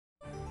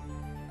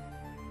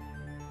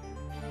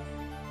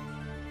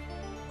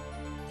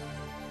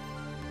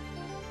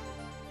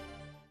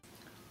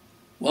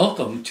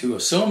Welcome to a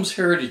Soames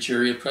Heritage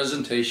Area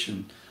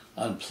presentation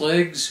on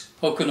plagues,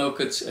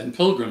 Pokanokets, and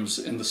Pilgrims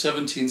in the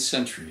 17th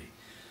century.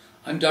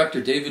 I'm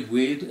Dr. David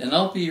Weed, and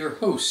I'll be your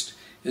host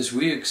as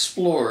we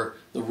explore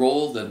the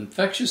role that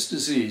infectious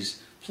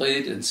disease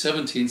played in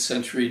 17th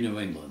century New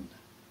England.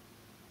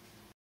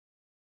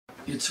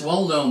 It's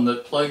well known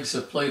that plagues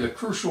have played a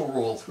crucial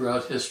role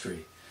throughout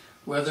history,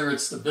 whether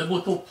it's the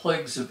biblical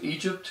plagues of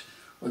Egypt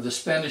or the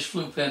Spanish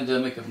flu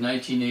pandemic of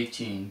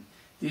 1918.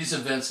 These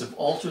events have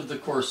altered the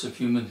course of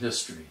human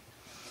history.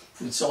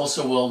 It's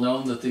also well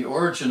known that the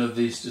origin of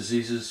these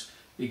diseases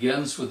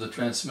begins with the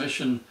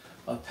transmission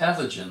of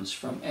pathogens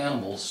from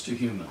animals to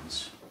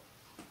humans.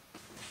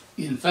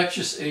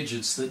 Infectious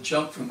agents that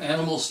jump from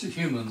animals to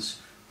humans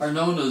are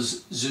known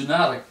as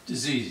zoonotic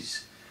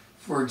disease.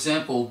 For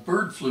example,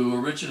 bird flu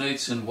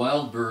originates in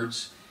wild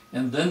birds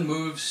and then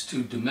moves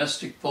to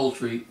domestic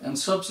poultry and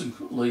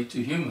subsequently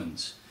to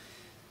humans.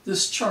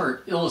 This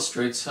chart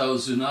illustrates how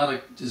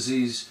zoonotic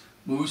disease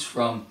moves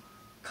from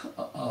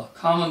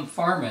common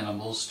farm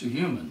animals to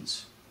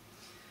humans.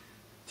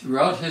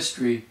 Throughout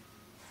history,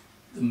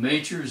 the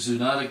major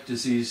zoonotic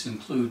diseases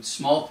include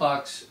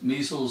smallpox,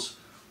 measles,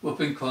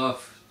 whooping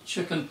cough,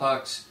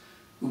 chickenpox,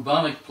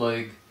 bubonic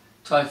plague,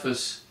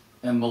 typhus,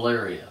 and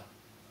malaria.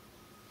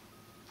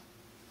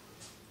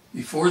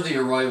 Before the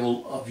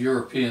arrival of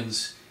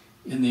Europeans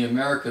in the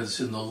Americas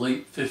in the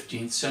late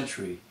 15th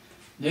century,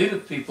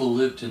 native people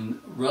lived in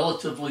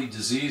relatively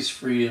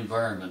disease-free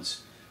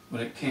environments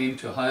when it came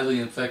to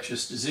highly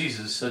infectious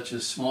diseases such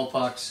as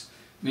smallpox,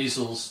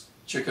 measles,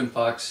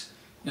 chickenpox,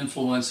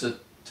 influenza,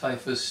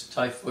 typhus,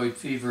 typhoid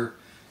fever,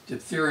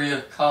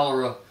 diphtheria,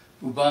 cholera,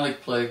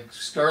 bubonic plague,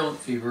 scarlet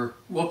fever,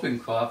 whooping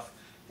cough,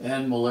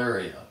 and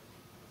malaria.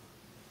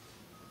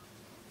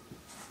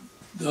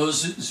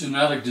 Those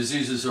zoonotic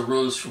diseases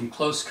arose from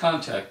close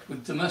contact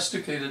with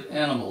domesticated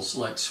animals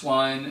like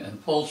swine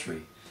and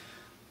poultry.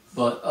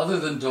 But other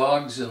than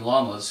dogs and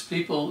llamas,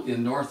 people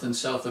in North and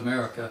South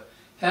America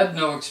had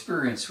no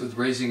experience with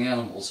raising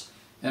animals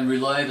and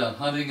relied on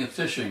hunting and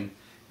fishing,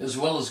 as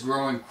well as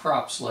growing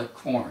crops like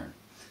corn.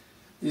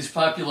 These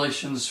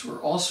populations were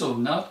also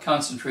not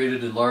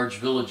concentrated in large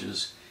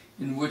villages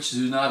in which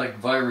zoonotic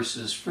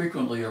viruses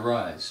frequently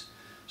arise,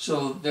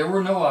 so there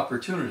were no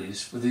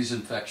opportunities for these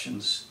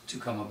infections to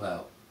come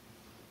about.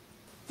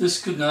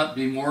 This could not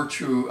be more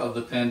true of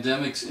the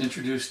pandemics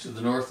introduced to the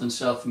North and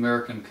South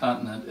American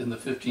continent in the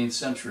 15th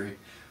century,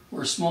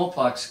 where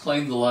smallpox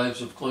claimed the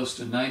lives of close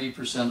to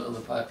 90% of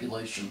the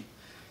population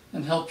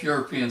and helped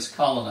Europeans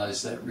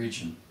colonize that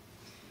region.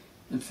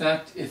 In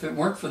fact, if it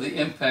weren't for the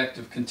impact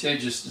of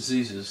contagious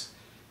diseases,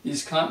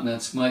 these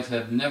continents might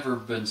have never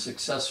been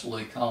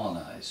successfully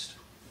colonized.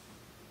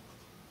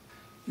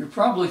 You're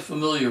probably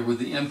familiar with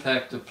the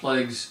impact of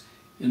plagues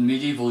in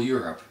medieval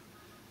Europe.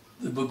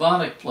 The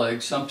bubonic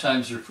plague,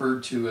 sometimes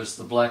referred to as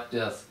the Black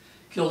Death,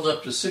 killed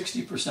up to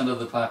 60% of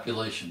the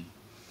population.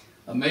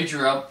 A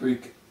major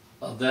outbreak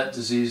of that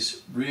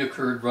disease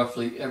reoccurred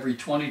roughly every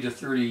 20 to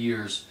 30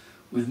 years,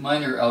 with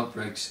minor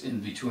outbreaks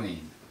in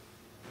between.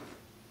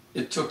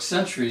 It took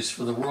centuries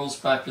for the world's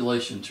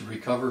population to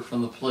recover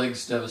from the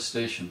plague's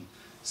devastation,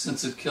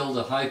 since it killed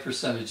a high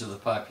percentage of the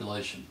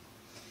population.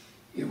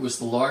 It was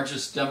the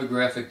largest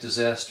demographic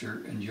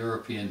disaster in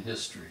European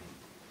history.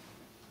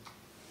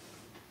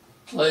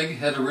 Plague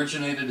had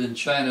originated in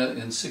China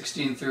in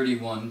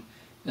 1631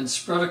 and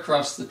spread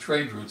across the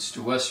trade routes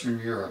to Western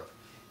Europe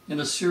in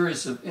a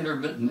series of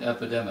intermittent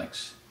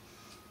epidemics.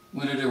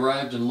 When it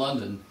arrived in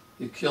London,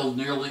 it killed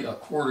nearly a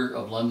quarter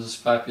of London's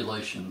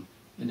population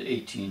in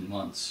 18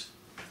 months.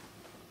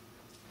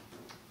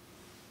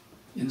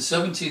 In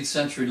 17th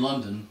century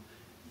London,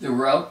 there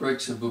were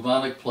outbreaks of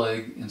bubonic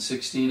plague in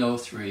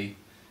 1603,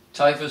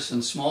 typhus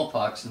and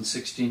smallpox in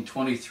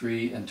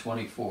 1623 and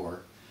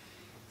 24.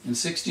 In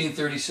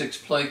 1636,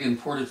 plague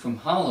imported from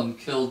Holland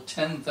killed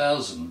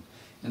 10,000 in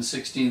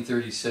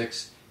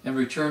 1636 and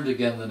returned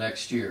again the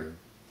next year.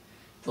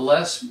 The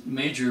last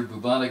major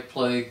bubonic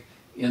plague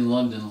in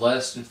London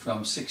lasted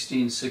from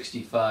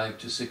 1665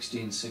 to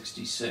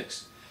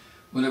 1666,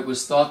 when it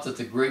was thought that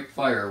the Great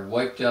Fire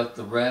wiped out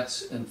the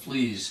rats and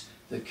fleas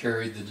that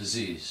carried the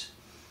disease.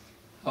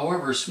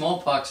 However,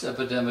 smallpox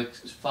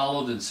epidemics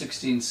followed in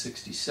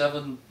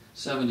 1667,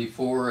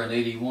 74, and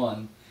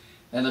 81,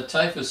 and a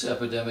typhus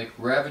epidemic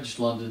ravaged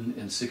London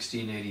in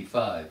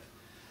 1685.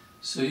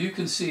 So you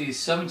can see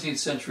 17th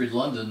century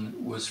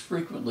London was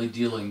frequently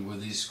dealing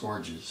with these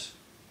scourges.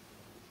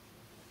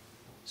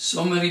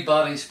 So many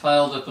bodies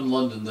piled up in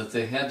London that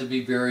they had to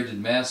be buried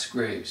in mass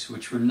graves,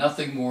 which were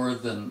nothing more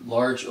than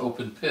large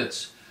open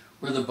pits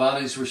where the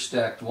bodies were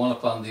stacked one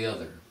upon the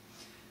other.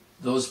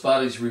 Those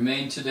bodies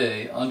remain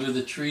today under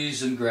the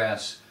trees and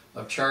grass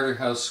of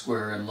Charterhouse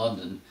Square in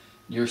London,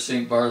 near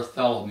St.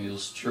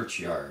 Bartholomew's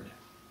churchyard.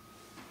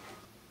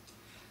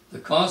 The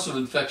cause of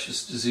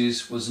infectious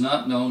disease was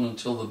not known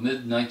until the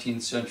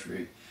mid-19th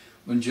century,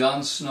 when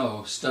John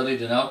Snow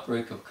studied an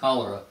outbreak of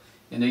cholera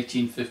in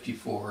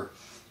 1854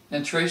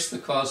 and traced the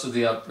cause of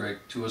the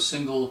outbreak to a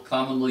single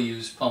commonly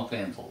used pump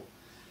handle.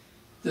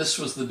 This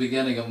was the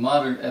beginning of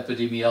modern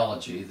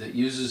epidemiology that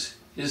uses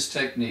his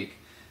technique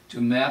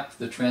to map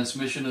the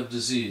transmission of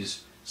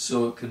disease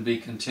so it can be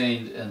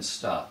contained and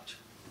stopped.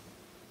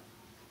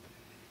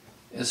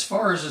 As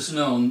far as is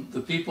known,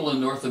 the people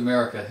in North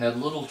America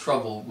had little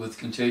trouble with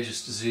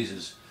contagious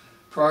diseases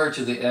prior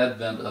to the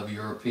advent of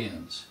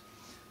Europeans.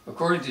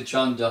 According to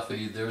John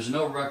Duffy, there is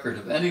no record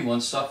of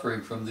anyone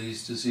suffering from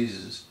these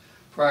diseases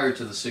prior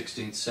to the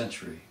 16th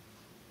century.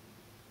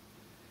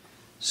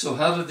 So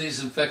how did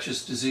these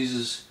infectious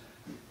diseases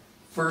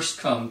first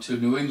come to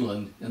New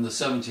England in the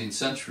 17th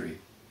century?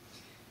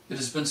 It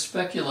has been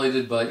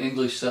speculated by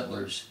English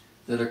settlers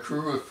that a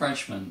crew of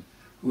Frenchmen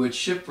who had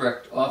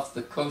shipwrecked off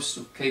the coast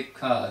of Cape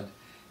Cod,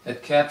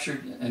 had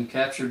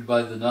captured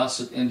by the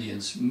Nauset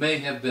Indians, may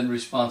have been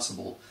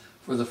responsible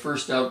for the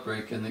first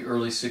outbreak in the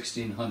early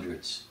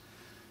 1600s.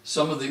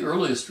 Some of the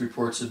earliest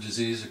reports of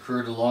disease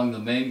occurred along the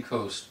Maine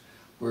coast,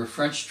 where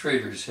French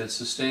traders had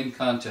sustained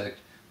contact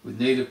with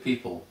native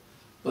people,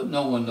 but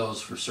no one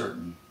knows for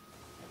certain.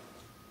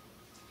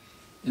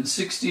 In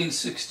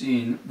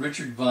 1616,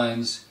 Richard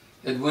Vines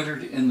had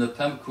wintered in the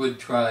Pemquid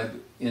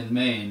tribe in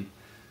Maine,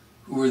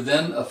 who were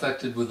then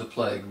affected with the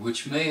plague,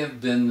 which may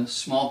have been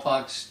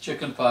smallpox,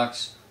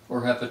 chickenpox,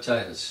 or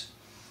hepatitis.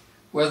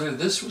 Whether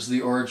this was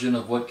the origin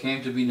of what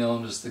came to be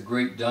known as the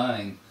Great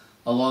Dying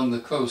along the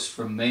coast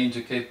from Maine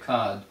to Cape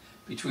Cod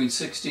between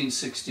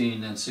 1616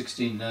 and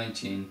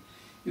 1619,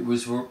 it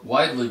was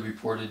widely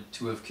reported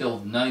to have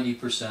killed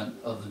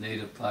 90% of the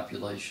native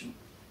population.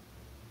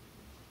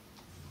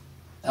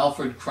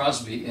 Alfred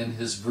Crosby, in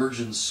his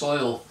virgin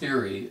soil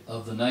theory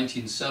of the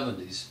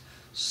 1970s,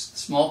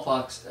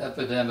 smallpox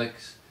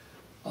epidemics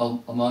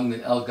among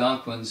the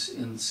Algonquins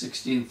in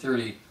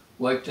 1630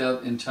 wiped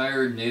out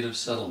entire native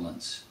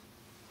settlements.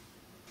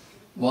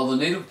 While the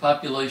native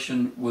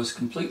population was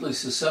completely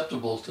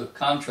susceptible to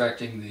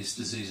contracting these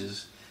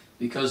diseases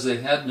because they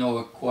had no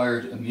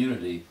acquired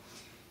immunity,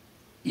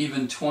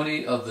 even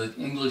 20 of the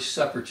English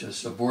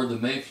separatists aboard the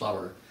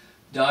Mayflower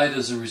died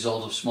as a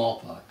result of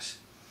smallpox.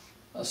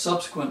 A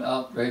subsequent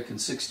outbreak in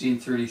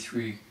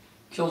 1633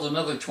 killed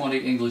another 20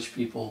 English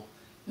people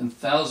and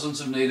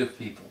thousands of native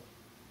people.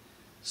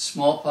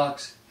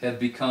 Smallpox had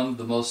become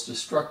the most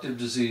destructive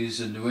disease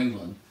in New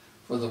England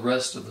for the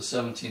rest of the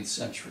 17th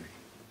century.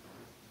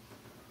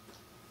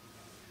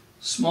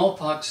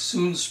 Smallpox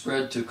soon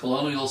spread to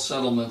colonial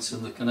settlements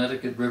in the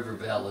Connecticut River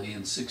Valley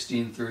in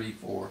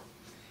 1634,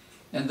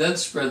 and then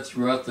spread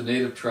throughout the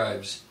native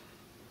tribes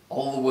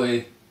all the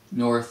way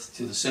north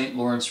to the St.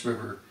 Lawrence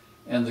River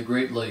and the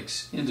Great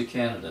Lakes into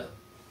Canada.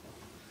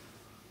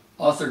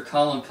 Author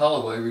Colin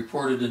Colloway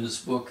reported in his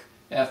book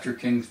After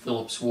King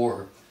Philip's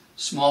War,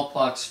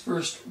 smallpox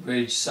first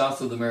raged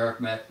south of the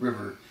Merrimack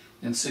River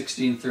in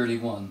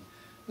 1631,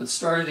 but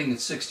starting in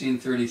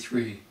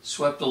 1633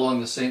 swept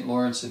along the St.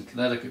 Lawrence and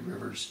Connecticut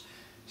rivers,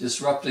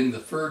 disrupting the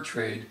fur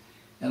trade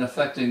and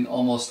affecting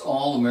almost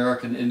all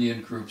American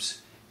Indian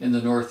groups in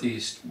the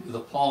Northeast with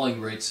appalling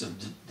rates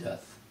of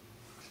death.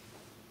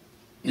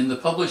 In the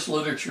published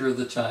literature of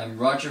the time,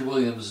 Roger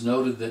Williams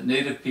noted that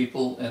native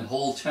people and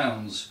whole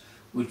towns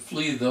would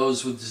flee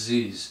those with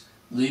disease,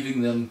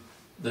 leaving them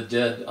the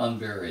dead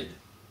unburied.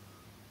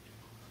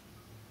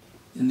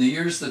 In the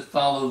years that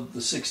followed the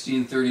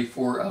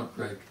 1634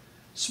 outbreak,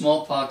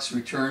 smallpox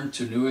returned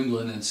to New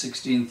England in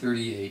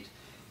 1638,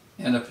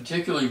 and a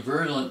particularly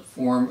virulent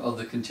form of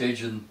the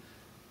contagion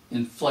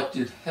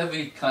inflicted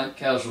heavy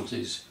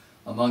casualties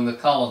among the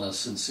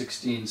colonists in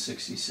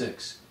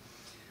 1666.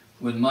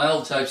 When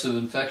mild types of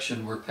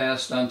infection were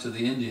passed on to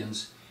the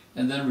Indians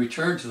and then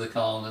returned to the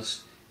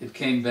colonists, it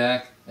came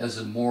back as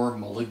a more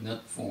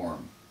malignant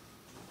form.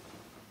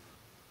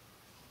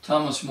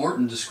 Thomas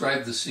Morton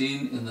described the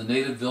scene in the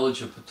native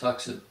village of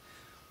Patuxet,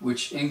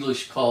 which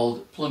English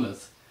called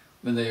Plymouth,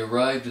 when they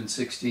arrived in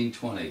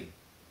 1620.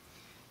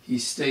 He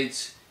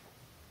states,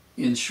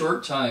 "In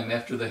short time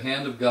after the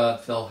hand of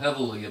God fell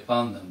heavily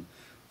upon them,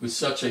 with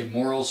such a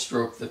moral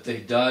stroke that they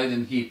died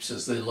in heaps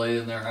as they lay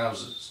in their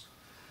houses.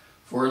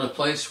 For in a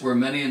place where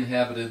many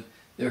inhabited,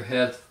 there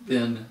had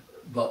been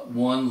but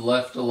one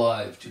left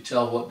alive to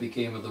tell what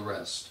became of the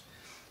rest.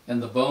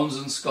 And the bones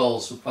and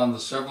skulls upon the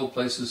several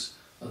places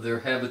of their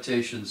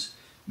habitations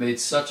made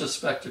such a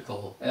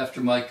spectacle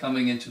after my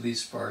coming into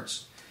these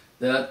parts,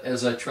 that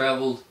as I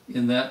traveled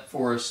in that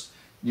forest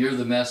near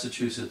the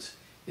Massachusetts,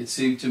 it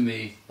seemed to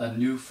me a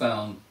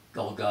new-found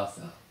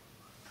Golgotha."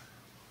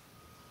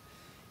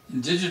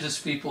 Indigenous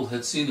people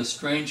had seen a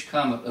strange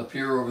comet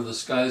appear over the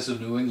skies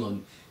of New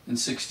England in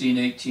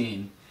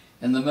 1618,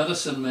 and the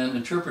medicine men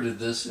interpreted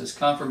this as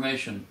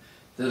confirmation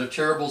that a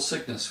terrible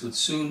sickness would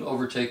soon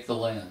overtake the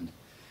land.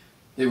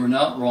 They were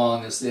not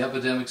wrong, as the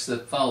epidemics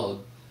that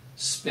followed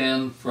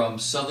spanned from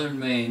southern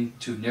Maine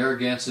to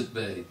Narragansett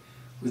Bay,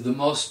 with the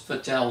most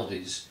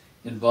fatalities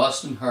in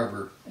Boston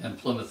Harbor and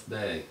Plymouth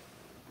Bay.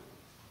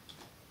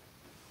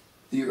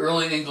 The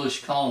early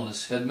English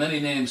colonists had many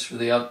names for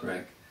the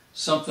outbreak,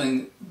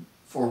 something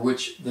for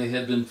which they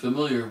had been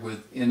familiar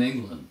with in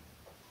England.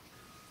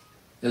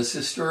 As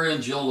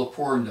historian Jill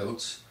Lepore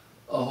notes,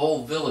 a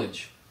whole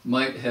village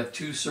might have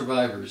two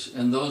survivors,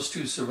 and those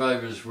two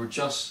survivors were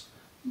just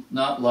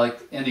not like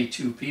any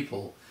two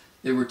people.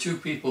 They were two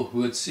people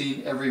who had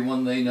seen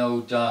everyone they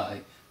know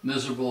die,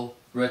 miserable,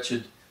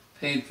 wretched,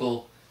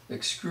 painful,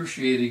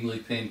 excruciatingly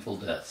painful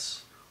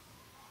deaths.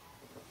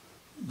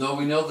 Though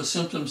we know the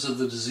symptoms of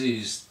the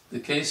disease, the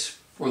case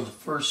for the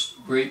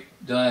first great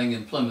dying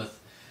in Plymouth,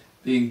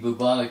 being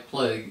bubonic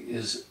plague,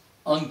 is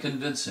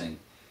unconvincing,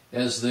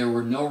 as there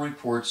were no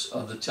reports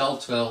of the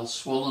telltale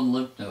swollen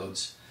lymph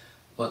nodes,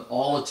 but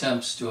all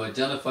attempts to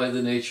identify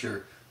the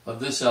nature of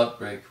this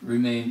outbreak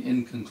remain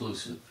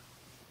inconclusive.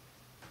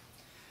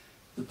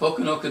 The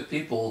Pokanoket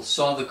people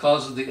saw the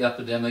cause of the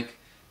epidemic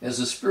as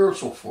a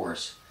spiritual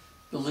force,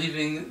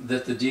 believing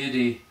that the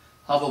deity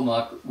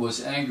Havamak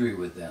was angry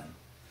with them.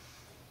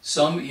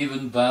 Some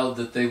even vowed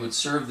that they would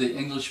serve the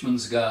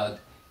Englishman's god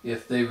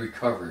if they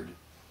recovered.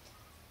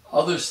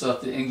 Others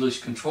thought the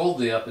English controlled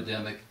the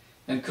epidemic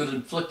and could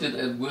inflict it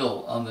at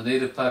will on the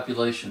native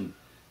population,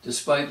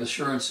 despite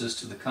assurances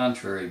to the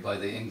contrary by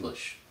the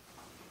English.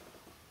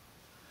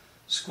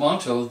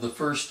 Squanto, the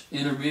first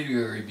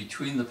intermediary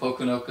between the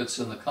Pokanokets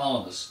and the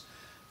colonists,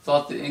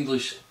 thought the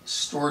English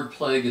stored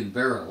plague in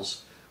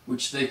barrels,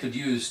 which they could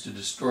use to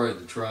destroy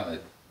the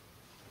tribe.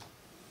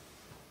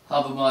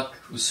 Havamak,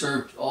 who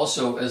served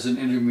also as an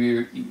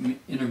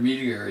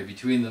intermediary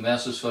between the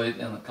Massasoit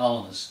and the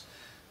colonists,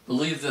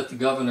 believed that the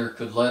governor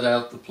could let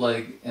out the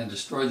plague and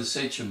destroy the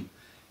sachem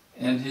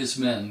and his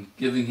men,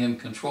 giving him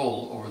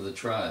control over the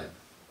tribe.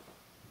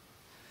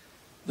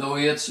 Though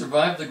he had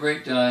survived the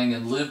Great Dying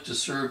and lived to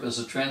serve as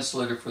a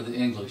translator for the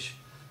English,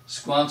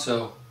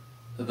 Squanto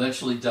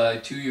eventually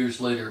died 2 years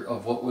later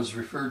of what was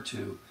referred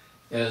to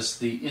as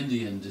the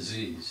Indian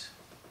disease.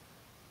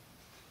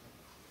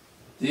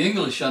 The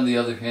English, on the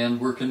other hand,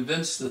 were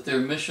convinced that their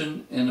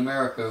mission in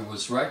America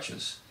was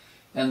righteous,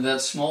 and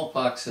that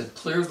smallpox had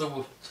cleared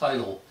the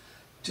title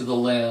to the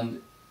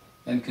land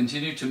and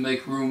continued to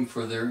make room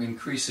for their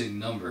increasing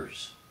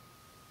numbers.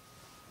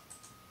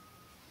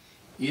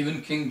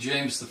 Even King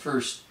James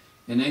I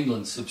in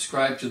England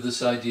subscribed to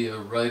this idea,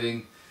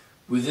 writing,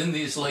 "Within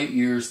these late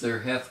years there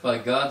hath by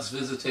God's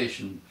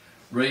visitation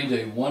reigned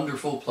a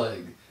wonderful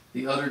plague,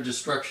 the utter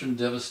destruction,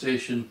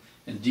 devastation,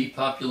 and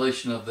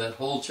depopulation of that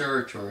whole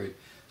territory,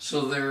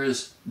 so there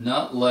is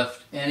not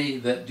left any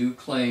that do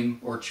claim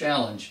or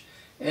challenge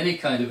any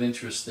kind of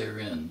interest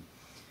therein.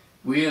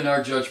 We in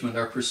our judgment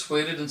are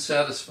persuaded and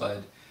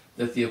satisfied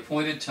that the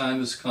appointed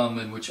time is come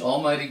in which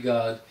Almighty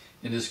God,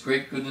 in his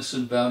great goodness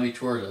and bounty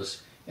toward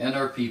us and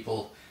our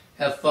people,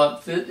 hath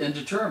thought fit and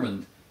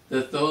determined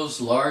that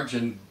those large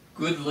and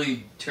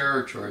goodly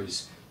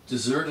territories,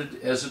 deserted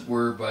as it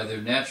were by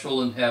their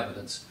natural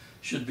inhabitants,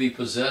 should be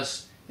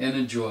possessed and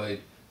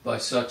enjoyed by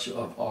such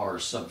of our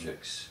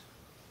subjects."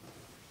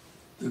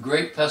 The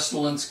great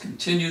pestilence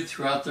continued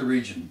throughout the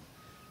region,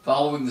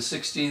 following the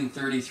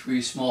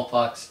 1633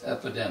 smallpox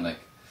epidemic,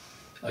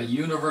 a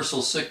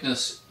universal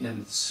sickness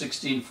in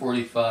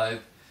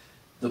 1645,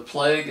 the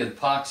plague and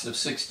pox of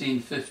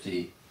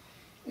 1650,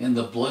 and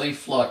the bloody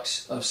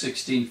flux of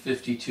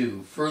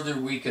 1652 further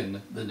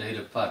weakened the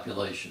native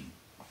population.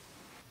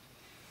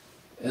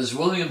 As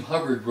William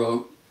Hubbard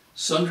wrote,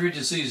 sundry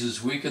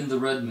diseases weakened the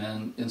red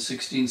men in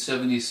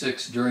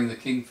 1676 during the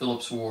King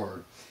Philip's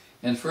War,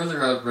 and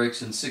further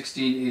outbreaks in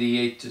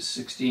 1688 to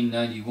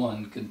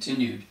 1691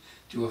 continued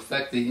to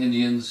affect the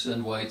Indians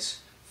and whites,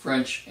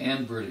 French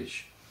and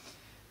British.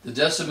 The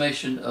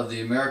decimation of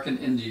the American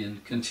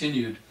Indian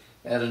continued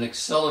at an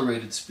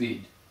accelerated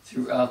speed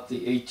throughout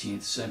the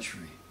 18th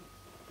century.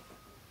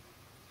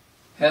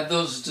 Had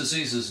those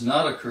diseases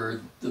not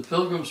occurred, the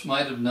Pilgrims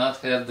might have not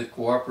had the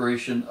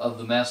cooperation of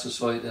the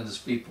Massasoit and his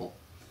people.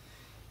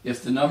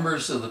 If the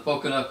numbers of the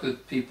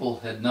Pokanoket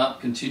people had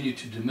not continued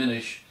to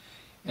diminish,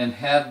 and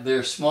had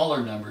their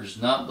smaller numbers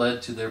not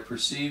led to their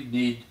perceived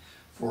need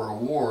for a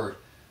war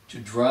to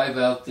drive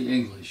out the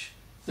English,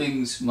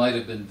 things might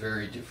have been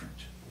very different.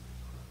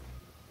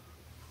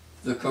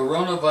 The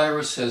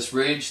coronavirus has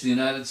raged the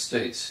United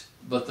States,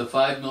 but the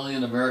 5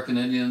 million American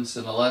Indians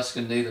and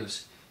Alaskan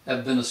natives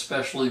have been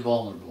especially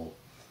vulnerable.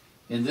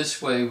 In this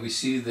way, we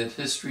see that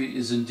history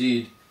is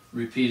indeed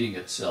repeating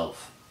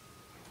itself.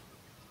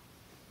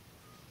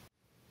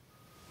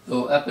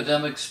 Though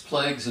epidemics,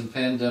 plagues, and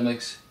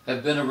pandemics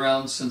have been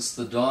around since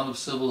the dawn of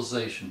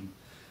civilization,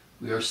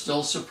 we are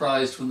still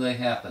surprised when they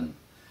happen.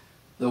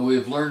 Though we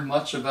have learned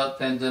much about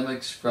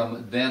pandemics from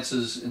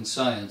advances in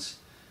science,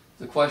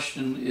 the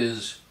question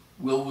is,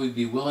 will we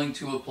be willing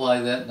to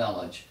apply that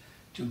knowledge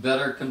to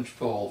better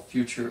control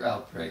future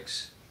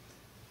outbreaks?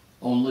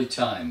 Only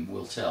time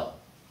will tell.